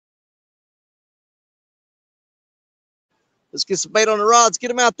Let's get some bait on the rods. Get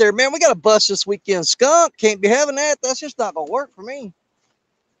them out there. Man, we got a bust this weekend. Skunk. Can't be having that. That's just not going to work for me.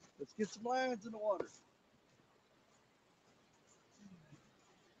 Let's get some lines in the water.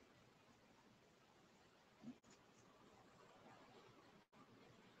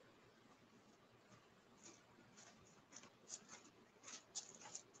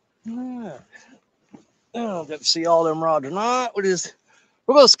 All right. I don't get to see all them rods or not. We're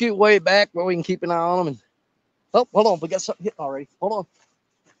going to scoot way back where we can keep an eye on them. And, oh, hold on. We got something hitting already. Hold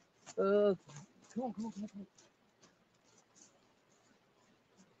on. Come on, come on, come on. Come on.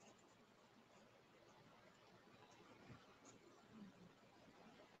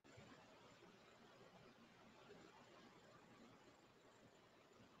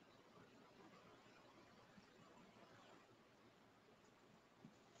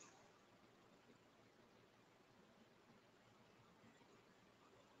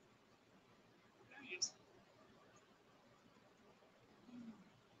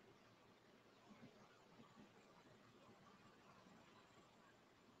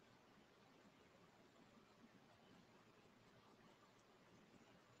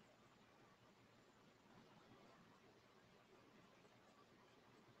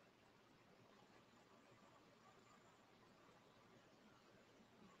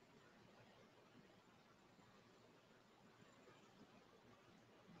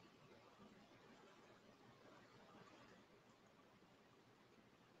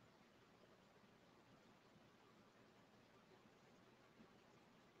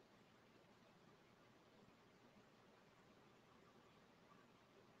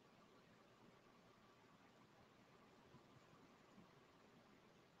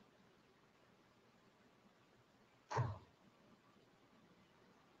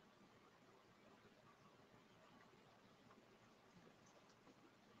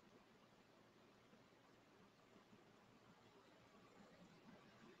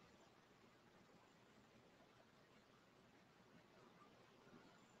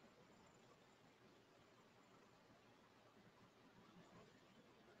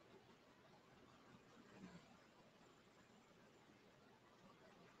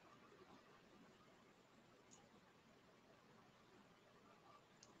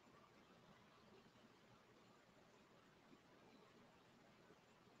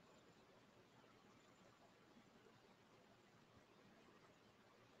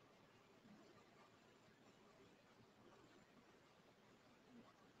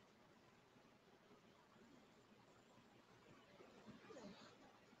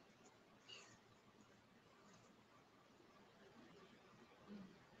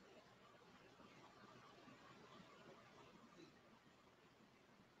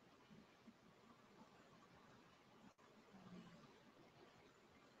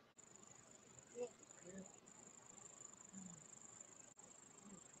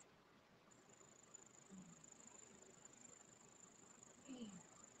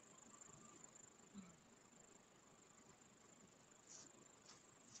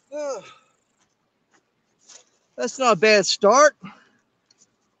 That's not a bad start.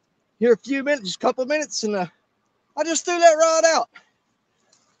 Here a few minutes, just a couple of minutes, and I just threw that rod out.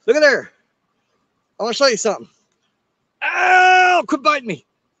 Look at there. I want to show you something. Ow! Quit biting me.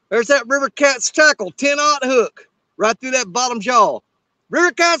 There's that River Cat's tackle, 10-aught hook, right through that bottom jaw.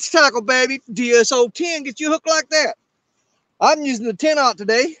 River Cat's tackle, baby. DSO 10, get you a hook like that. I'm using the 10-aught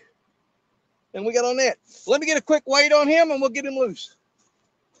today, and we got on that. Let me get a quick weight on him, and we'll get him loose.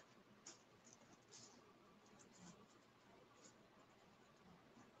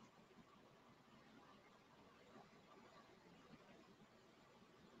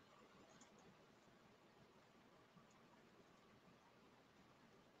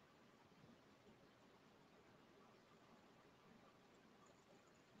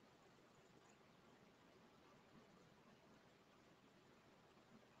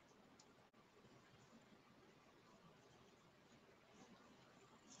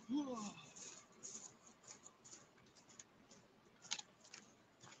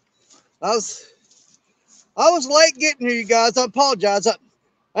 I was late getting here, you guys. I apologize. I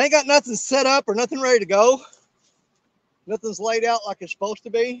ain't got nothing set up or nothing ready to go. Nothing's laid out like it's supposed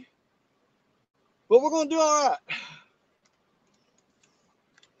to be. But we're going to do all right.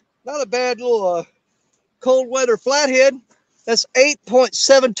 Not a bad little cold weather flathead. That's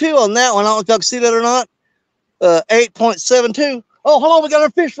 8.72 on that one. I don't know if y'all can see that or not. 8.72. Oh, hold on. We got our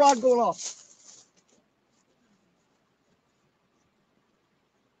fish rod going off.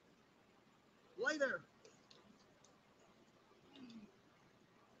 Lay there.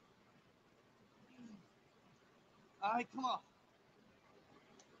 All right, come on.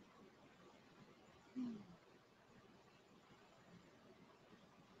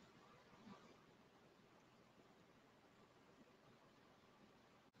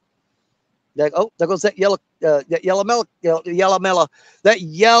 Oh, there goes that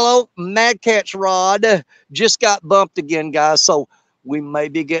yellow mad catch rod just got bumped again, guys. So we may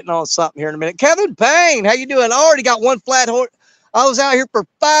be getting on something here in a minute. Kevin Payne, how you doing? I already got one flat horn. I was out here for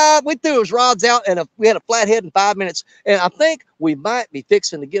we threw his rods out, and we had a flathead in 5 minutes. And I think we might be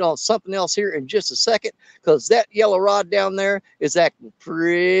fixing to get on something else here in just a second, because that yellow rod down there is acting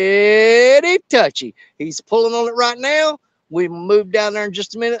pretty touchy. He's pulling on it right now. We move down there in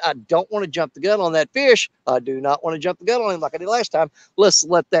just a minute. I don't want to jump the gun on that fish. I do not want to jump the gun on him like I did last time. Let's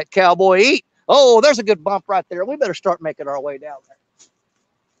let that cowboy eat. Oh, there's a good bump right there. We better start making our way down there.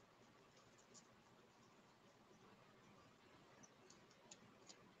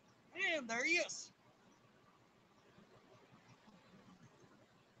 And there he is.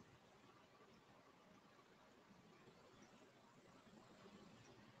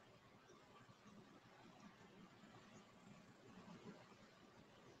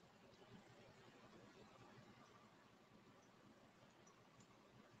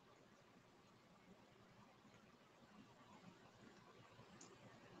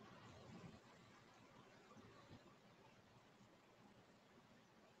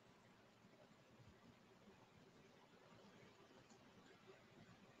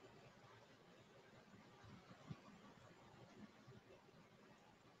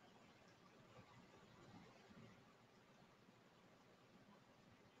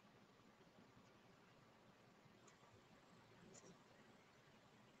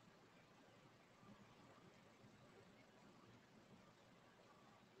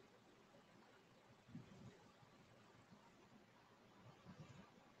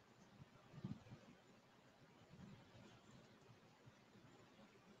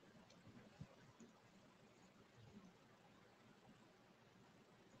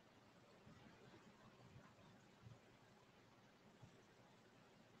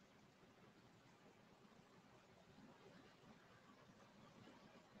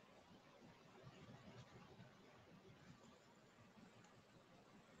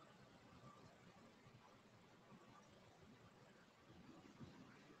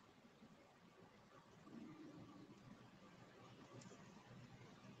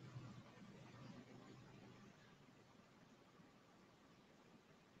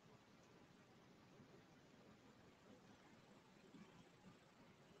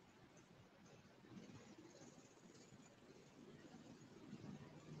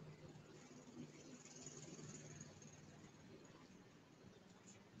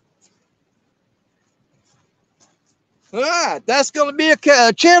 All right, that's going to be a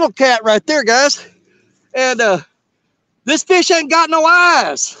channel cat right there, guys. And this fish ain't got no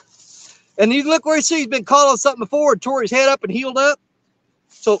eyes. And you look where he's been caught on something before and tore his head up and healed up.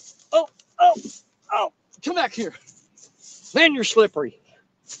 So, oh, come back here. Man, you're slippery.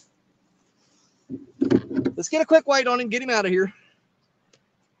 Let's get a quick weight on him, get him out of here.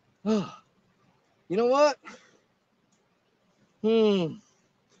 Oh, you know what? I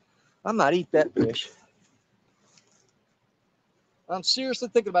might eat that fish. I'm seriously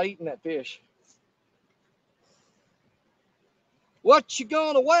thinking about eating that fish. What you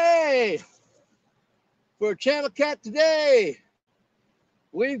gonna weigh for a channel cat today?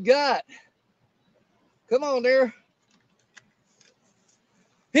 We've got, come on there.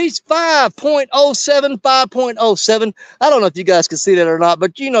 He's 5.07, 5.07. I don't know if you guys can see that or not,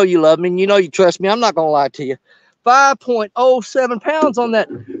 but you know you love me and you know you trust me. I'm not going to lie to you. 5.07 pounds on that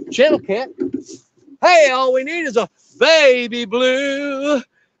channel cat. Hey, all we need is a baby blue,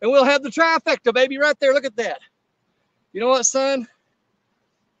 and we'll have the trifecta, baby, right there. Look at that. You know what, son?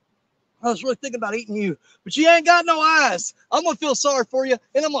 I was really thinking about eating you, but you ain't got no eyes. I'm going to feel sorry for you,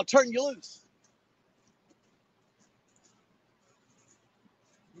 and I'm going to turn you loose.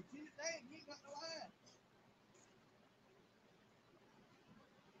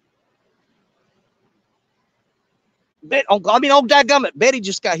 Old dadgummit, Betty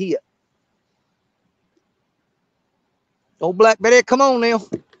just got hit. Old Black Betty, come on now.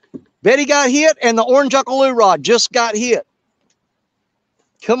 Betty got hit, and the orange Uncle Lou rod just got hit.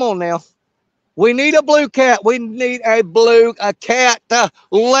 Come on now. We need a blue cat. We need a cat.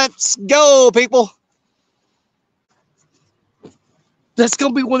 Let's go, people. That's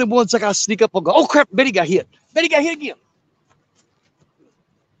going to be one of the ones I got to sneak up and go, oh, crap, Betty got hit. Betty got hit again.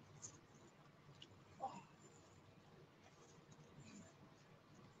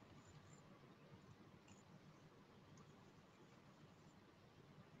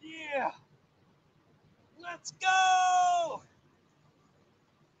 Yeah. Let's go.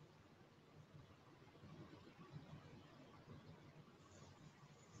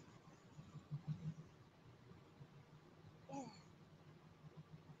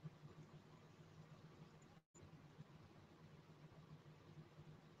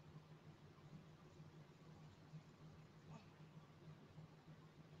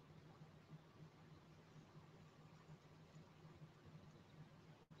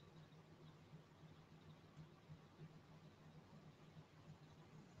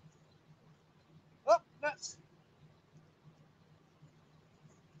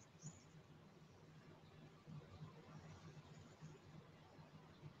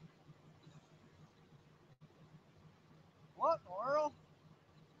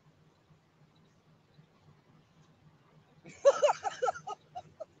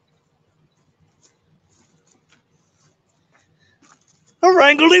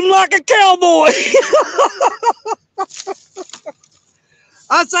 wrangled him like a cowboy.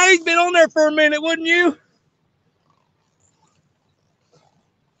 I'd say he's been on there for a minute, wouldn't you?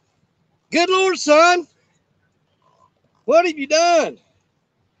 Good Lord, son. What have you done?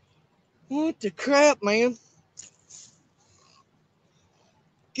 What the crap, man?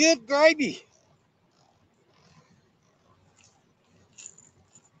 Good gravy.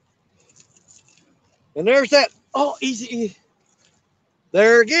 And there's that. Oh, easy.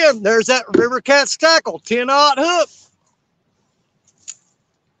 There again. There's that river cat's tackle. 10-aught hook.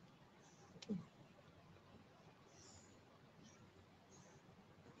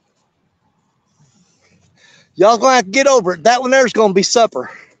 Y'all gonna have to get over it. That one there's gonna be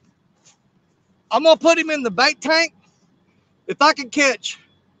supper. I'm gonna put him in the bait tank. If I can catch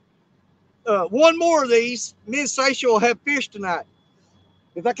one more of these, me and Stacia will have fish tonight.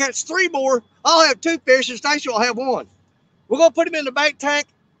 If I catch 3 more, I'll have 2 fish and Stacia will have 1. We're gonna put him in the bait tank.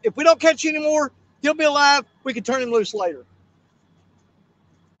 If we don't catch any more, he'll be alive. We can turn him loose later.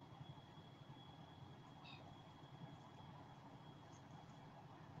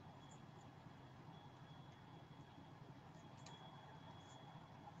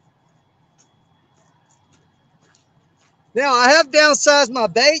 Now, I have downsized my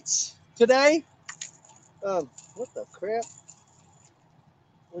baits today. What the crap?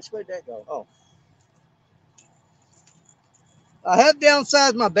 Which way did that go? Oh. I have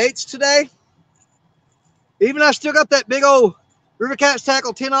downsized my baits today. Even I still got that big old River Cat's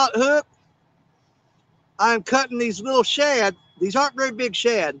Tackle 10-aught hook. I'm cutting these little shad. These aren't very big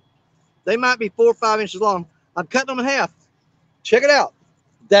shad. They might be 4 or 5 inches long. I'm cutting them in half. Check it out.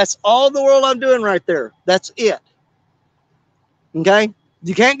 That's all the world I'm doing right there. That's it. Okay?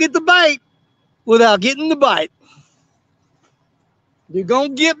 You can't get the bait without getting the bite. You're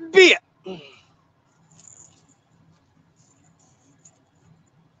going to get bit.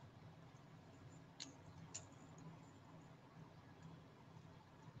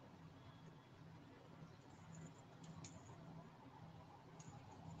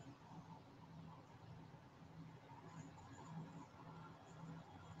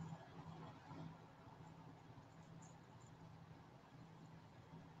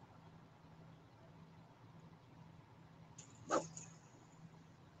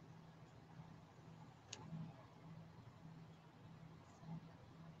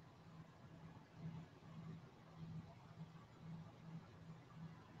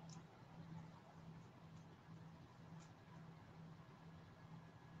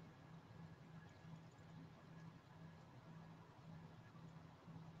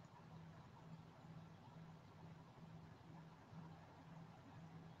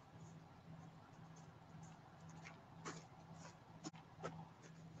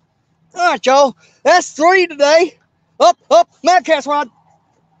 All right, y'all. That's 3 today. Up, mad cast rod.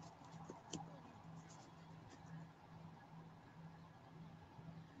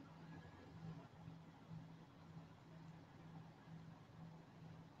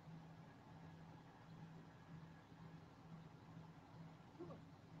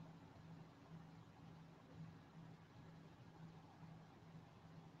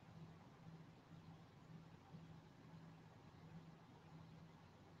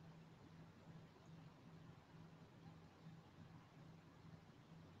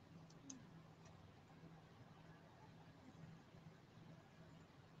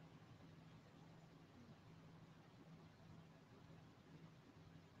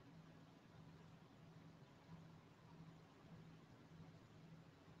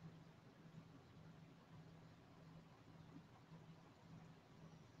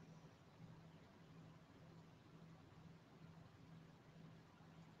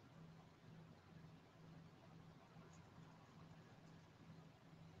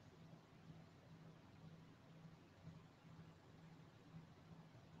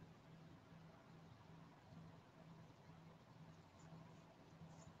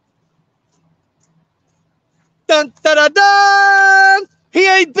 Dun, dun, dun, dun. He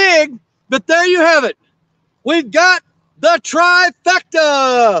ain't big, but there you have it. We've got the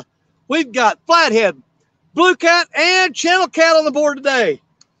trifecta. We've got flathead, blue cat, and channel cat on the board today.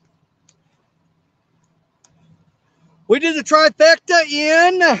 We did the trifecta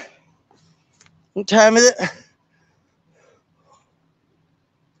in, what time is it?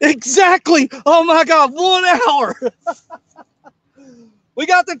 Exactly. Oh my God, 1 hour. We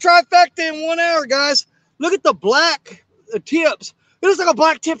got the trifecta in 1 hour, guys. Look at the black tips. It looks like a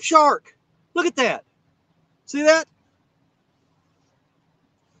black tip shark. Look at that. See that?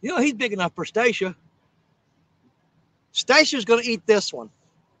 You know, he's big enough for Stacia. Stacia's going to eat this one.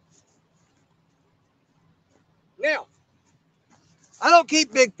 Now, I don't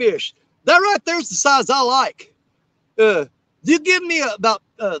keep big fish. That right there's the size I like. You give me about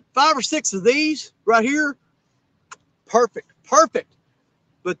 5 or 6 of these right here. Perfect, perfect.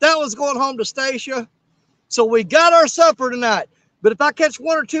 But that was going home to Stacia. So we got our supper tonight. But if I catch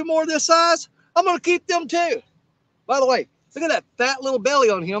 1 or 2 more this size, I'm going to keep them too. By the way, look at that fat little belly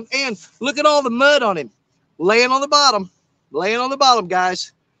on him. And look at all the mud on him. Laying on the bottom. Laying on the bottom,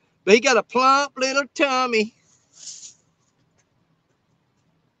 guys. But he got a plump little tummy.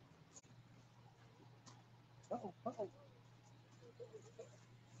 Uh-oh, uh-oh.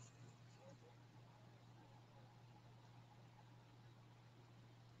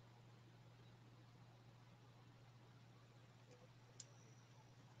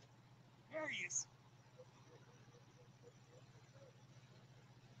 There he is.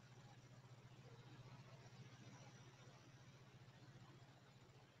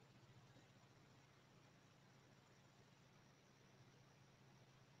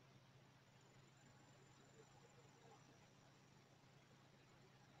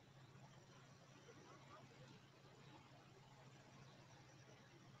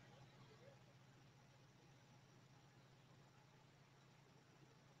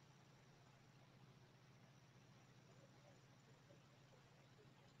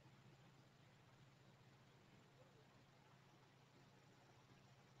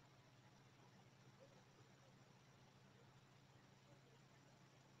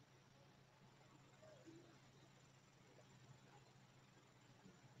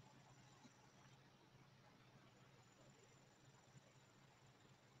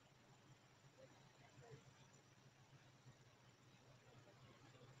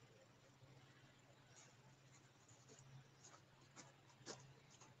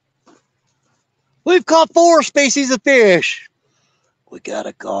 We've caught 4 species of fish. We got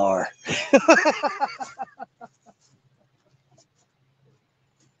a car.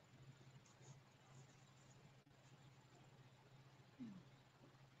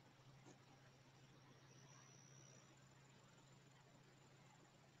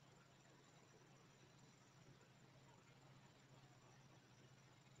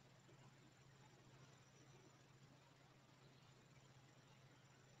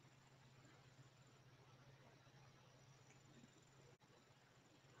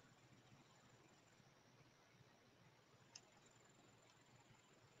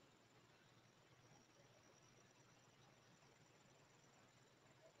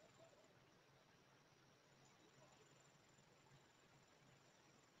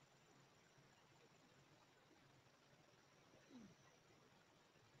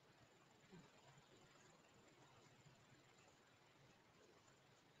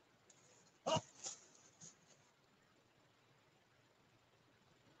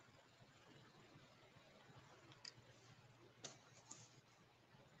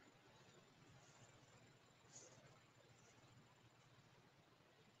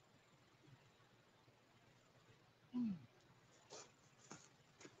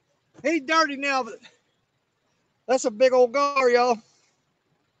 He's dirty now, but that's a big old gar, y'all.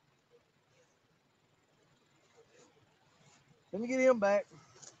 Let me get him back.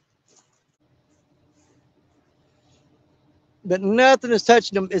 But nothing is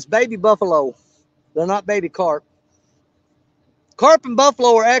touching them. It's baby buffalo. They're not baby carp. Carp and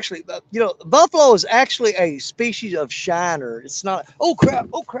buffalo are actually, buffalo is actually a species of shiner. It's not. Oh crap!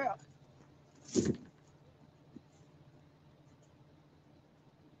 Oh crap!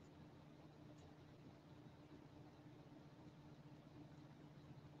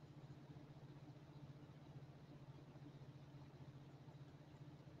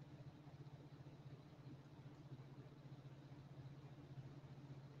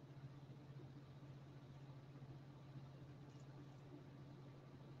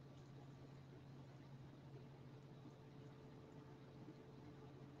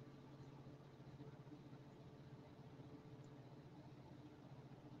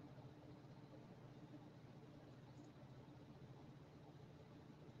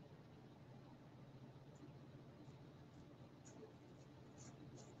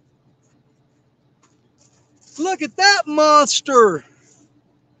 Look at that monster.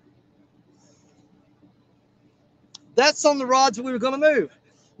 That's on the rods that we were going to move.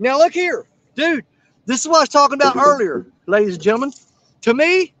 Now look here, dude. This is what I was talking about earlier, ladies and gentlemen. To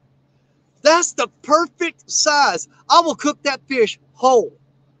me, that's the perfect size. I will cook that fish whole.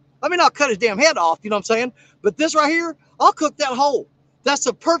 I mean, I'll cut his damn head off, you know what I'm saying? But this right here, I'll cook that whole. That's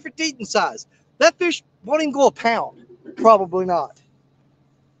a perfect eating size. That fish won't even go a pound. Probably not.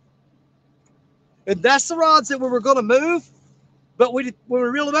 And that's the rods that we were going to move. But when we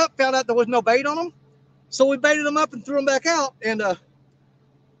reeled them up, found out there was no bait on them. So we baited them up and threw them back out. And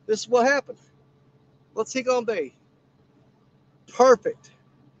This is what happened. What's he gonna be? Perfect.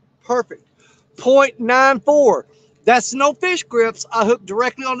 Perfect. 0.94. That's no fish grips. I hooked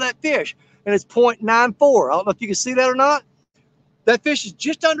directly on that fish, and it's 0.94. I don't know if you can see that or not. That fish is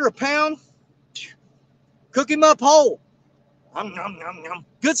just under a pound. Cook him up whole.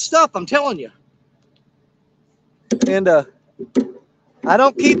 Good stuff, I'm telling you. And I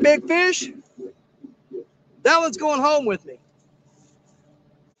don't keep big fish. That one's going home with me.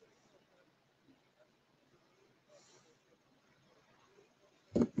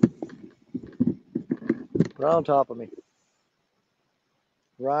 Right on top of me.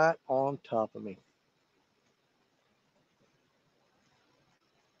 Right on top of me.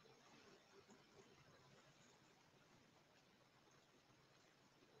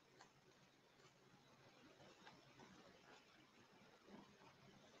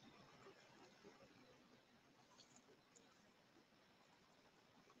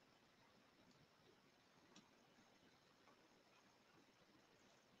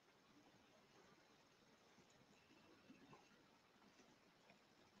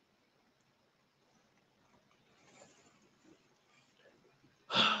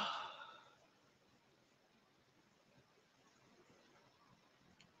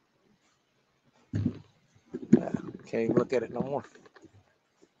 Can't even look at it no more.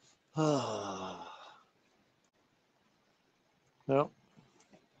 Well,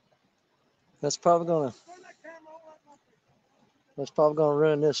 that's probably gonna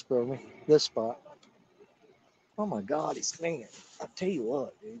ruin this for me. This spot. Oh my God, he's clean. I tell you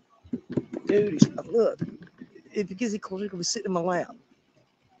what, dude. Dude, he's, look. If he gets closer, he's gonna be sitting in my lap.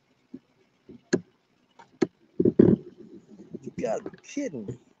 You gotta be kidding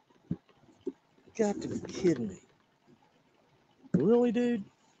me. You got to be kidding me. Really, dude?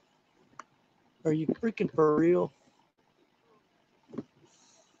 Are you freaking for real?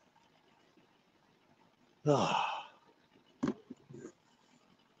 Oh.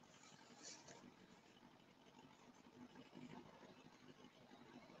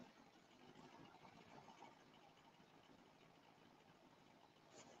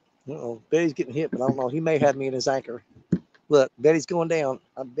 Uh-oh, Betty's getting hit, but I don't know. He may have me in his anchor. Look, Betty's going down.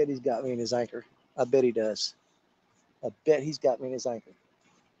 I bet he's got me in his anchor. I bet he does. I bet he's got me in his anchor.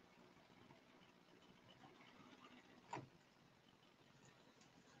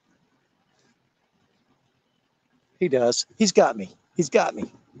 He does. He's got me. He's got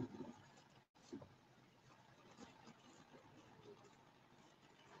me.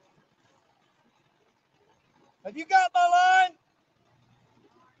 Have you got my line?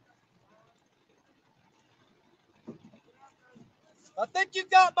 I think you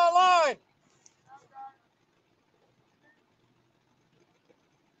got my line.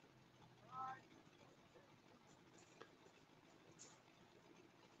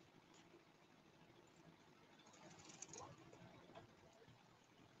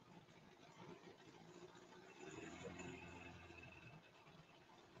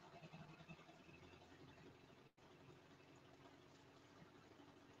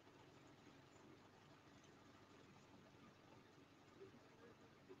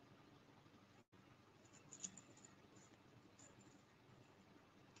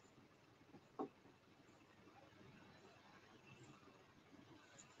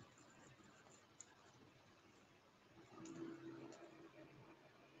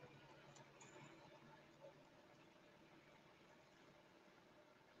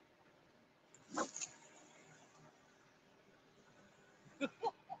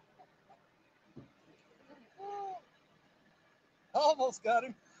 I almost got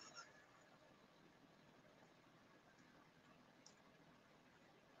him.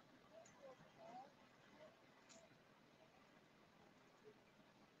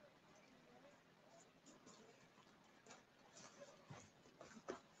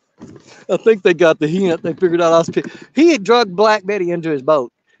 I think they got the hint. They figured out I was he had drugged Black Betty into his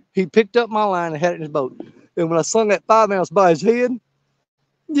boat. He picked up my line and had it in his boat. And when I slung that 5 ounce by his head,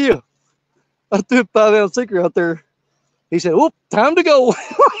 yeah, I threw a 5 ounce sinker out there. He said, "Whoop, time to go."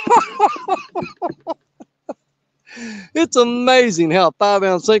 It's amazing how a 5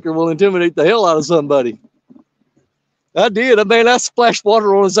 ounce sinker will intimidate the hell out of somebody. I did. I mean, I splashed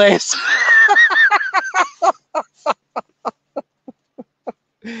water on his ass.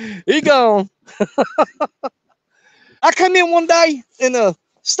 He gone. I come in one day and the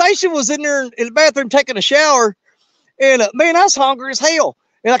station was in there in the bathroom taking a shower, and man, I was hungry as hell.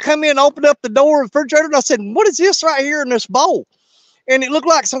 And I come in and opened up the door of the refrigerator, and I said, "What is this right here in this bowl?" And it looked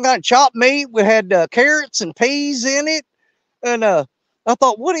like some kind of chopped meat. We had carrots and peas in it. And I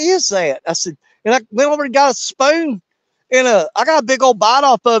thought, "What is that?" I said, and I went over and got a spoon And I got a big old bite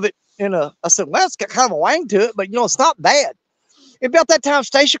off of it. And I said, well, it's got kind of a wang to it, but you know, it's not bad. And about that time,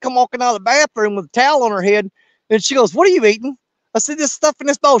 Stacia come walking out of the bathroom with a towel on her head, and she goes, what are you eating? I said, this stuff in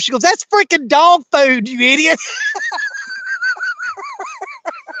this bowl. She goes, that's freaking dog food, you idiot.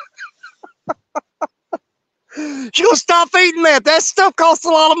 She goes, stop eating that. That stuff costs a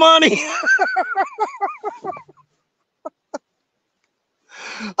lot of money.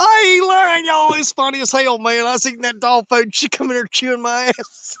 I ain't learning, y'all. It's funny as hell, man. I was eating that dog food. She come in there chewing my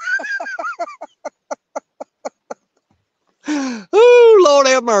ass. Oh, Lord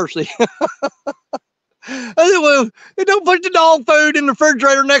have mercy. I said, well, don't put the dog food in the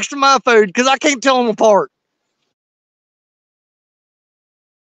refrigerator next to my food because I can't tell them apart.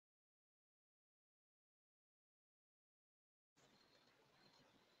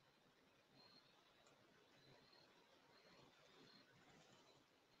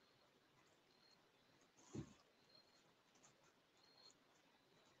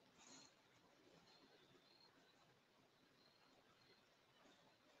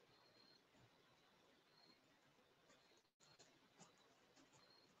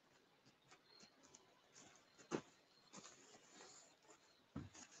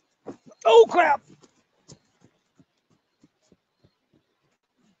 Oh, crap.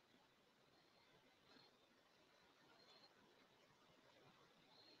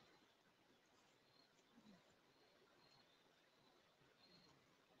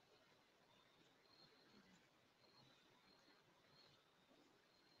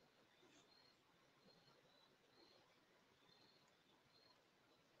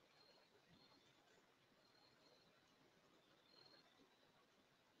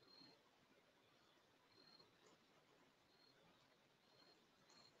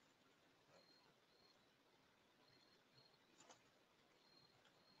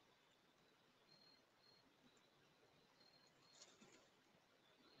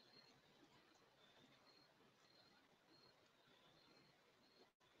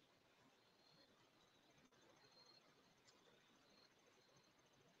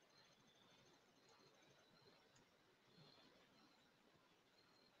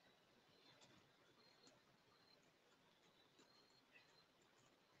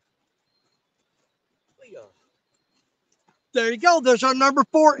 There you go. There's our number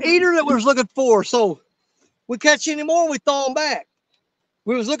 4 eater that we was looking for. So we catch any more, we throw them back.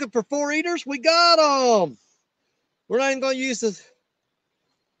 We was looking for 4 eaters. We got them. We're not even going to use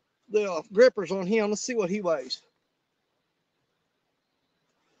the grippers on him. Let's see what he weighs.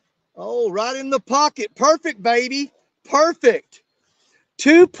 Oh, right in the pocket. Perfect, baby. Perfect.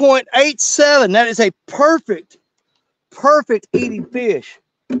 2.87. That is a perfect eating fish.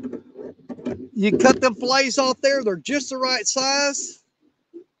 You cut them fillets off there. They're just the right size.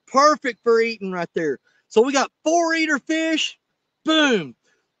 Perfect for eating right there. So we got 4 eater fish. Boom.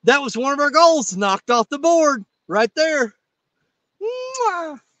 That was one of our goals. Knocked off the board right there.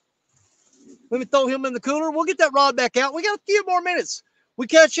 Mwah. Let me throw him in the cooler. We'll get that rod back out. We got a few more minutes. We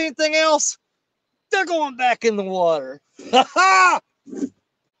catch anything else, they're going back in the water. Ha ha!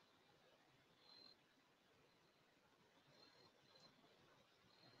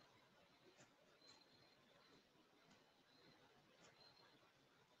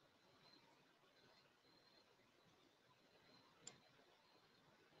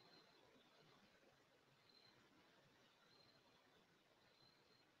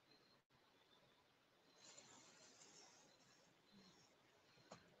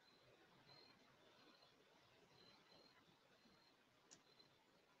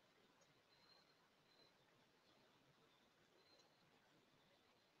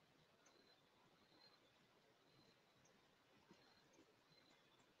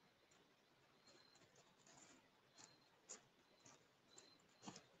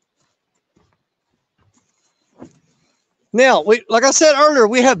 Now, like I said earlier,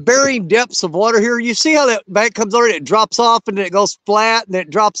 we have varying depths of water here. You see how that bank comes over and it drops off and then it goes flat and then it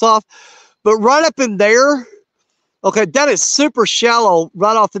drops off. But right up in there, okay, that is super shallow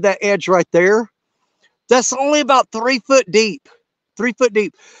right off of that edge right there. That's only about 3 foot deep. 3 foot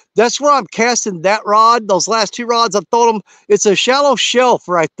deep. That's where I'm casting that rod. Those last 2 rods, I've thrown them. It's a shallow shelf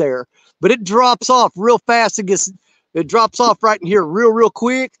right there, but it drops off real fast. It drops off right in here real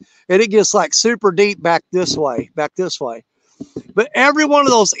quick, and it gets like super deep back this way. But every one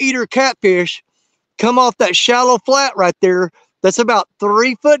of those eater catfish come off that shallow flat right there. That's about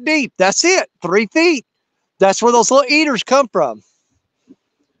 3 foot deep. That's it, 3 feet. That's where those little eaters come from.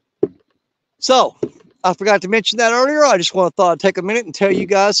 So I forgot to mention that earlier. I just want to take a minute and tell you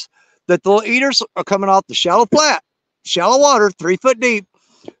guys that the little eaters are coming off the shallow flat, shallow water, 3 foot deep.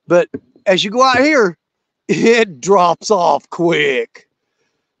 But as you go out here, it drops off quick.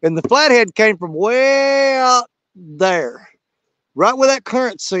 And the flathead came from way out there, right where that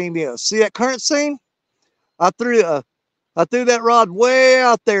current seam is. See that current seam? I threw that rod way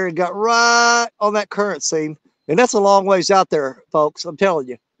out there and got right on that current seam. And that's a long ways out there, folks. I'm telling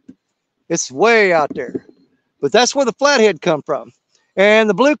you. It's way out there. But that's where the flathead come from. And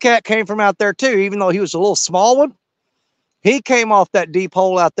the blue cat came from out there too, even though he was a little small one. He came off that deep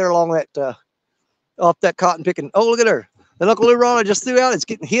hole out there along that, off that cotton picking. Oh, look at her. The Uncle Lou rod I just threw out, it's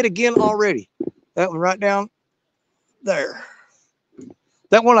getting hit again already. That one right down there.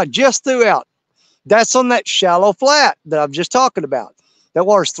 That one I just threw out. That's on that shallow flat that I'm just talking about. That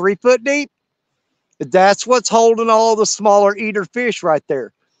water's 3 foot deep. That's what's holding all the smaller eater fish right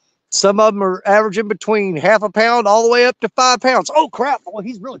there. Some of them are averaging between ½ a pound all the way up to 5 pounds. Oh, crap. Boy,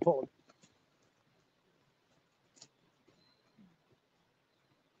 he's really pulling.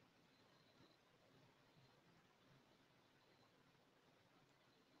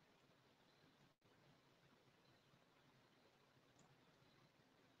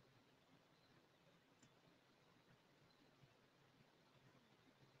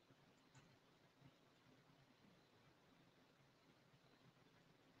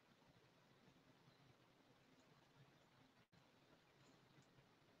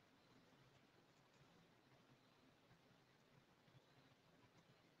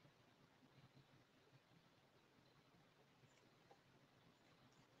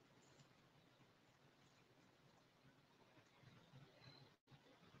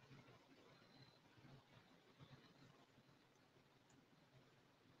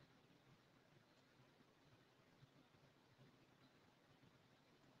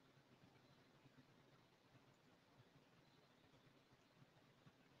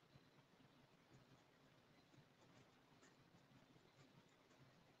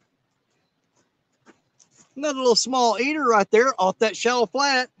 Another little small eater right there off that shallow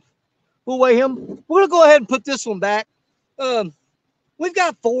flat. We'll weigh him. We're going to go ahead and put this one back. We've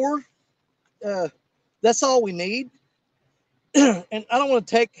got 4. That's all we need. And I don't want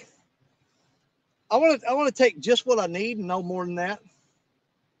to take, I want to take just what I need and no more than that.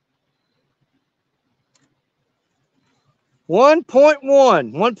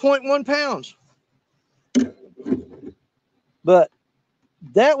 1.1 pounds. But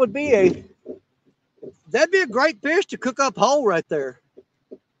that would be that'd be a great fish to cook up whole right there.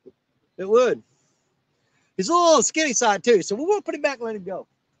 It would. He's a little on the skinny side too, so we won't put him back and let him go.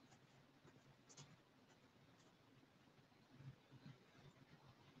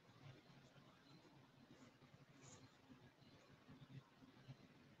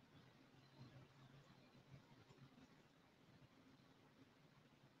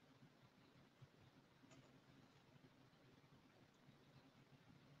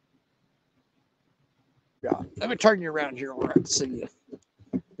 Yeah, let me turn you around here where I can see you.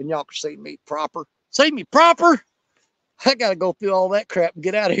 And y'all can see me proper. See me proper? I got to go through all that crap and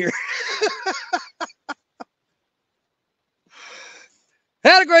get out of here.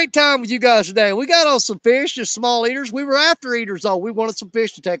 Had a great time with you guys today. We got on some fish, just small eaters. We were after eaters, though. We wanted some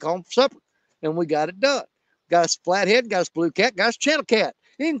fish to take home for supper, and we got it done. Got us flathead, got us blue cat, got us channel cat.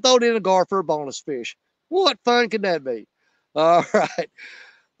 Even throwed in a gar for a bonus fish. What fun can that be? All right.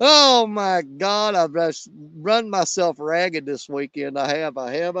 Oh, my God. I've just run myself ragged this weekend. I have.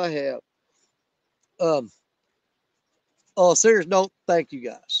 Oh, serious note, thank you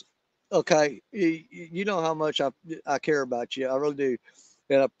guys. Okay, you know how much I care about you. I really do.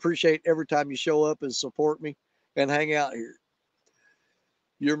 And I appreciate every time you show up and support me and hang out here.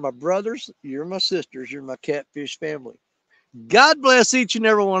 You're my brothers, you're my sisters, you're my catfish family. God bless each and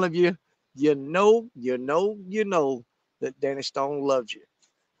every one of you. You know that Danny Stone loves you.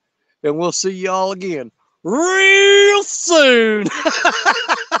 And we'll see you all again real soon.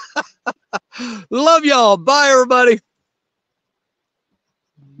 Love y'all. Bye, everybody.